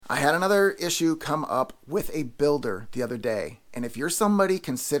I had another issue come up with a builder the other day. And if you're somebody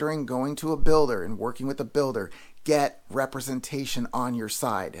considering going to a builder and working with a builder, get representation on your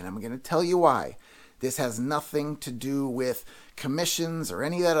side. And I'm going to tell you why. This has nothing to do with commissions or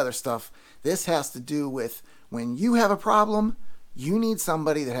any of that other stuff. This has to do with when you have a problem, you need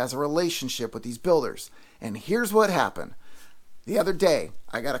somebody that has a relationship with these builders. And here's what happened. The other day,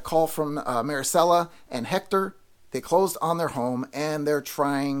 I got a call from Maricela and Hector. They closed on their home and they're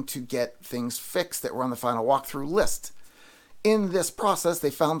trying to get things fixed that were on the final walkthrough list. In this process, they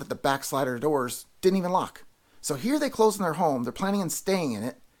found that the back slider doors didn't even lock. So here they closed on their home, they're planning on staying in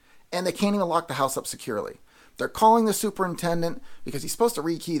it, and they can't even lock the house up securely. They're calling the superintendent because he's supposed to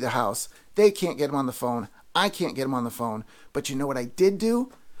rekey the house. They can't get him on the phone. I can't get him on the phone. But you know what I did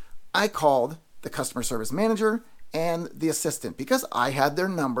do? I called the customer service manager and the assistant because I had their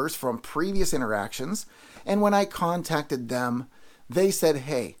numbers from previous interactions. And when I contacted them, they said,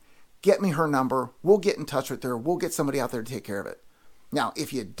 hey, get me her number. We'll get in touch with her. We'll get somebody out there to take care of it. Now,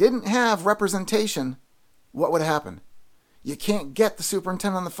 if you didn't have representation, what would happen? You can't get the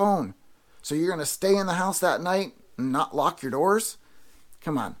superintendent on the phone. So you're going to stay in the house that night and not lock your doors?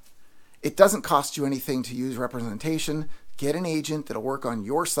 Come on. It doesn't cost you anything to use representation. Get an agent that'll work on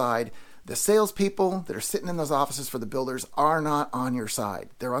your side. The salespeople that are sitting in those offices for the builders are not on your side.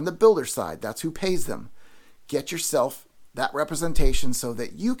 They're on the builder's side. That's who pays them. Get yourself that representation so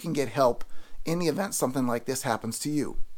that you can get help in the event something like this happens to you.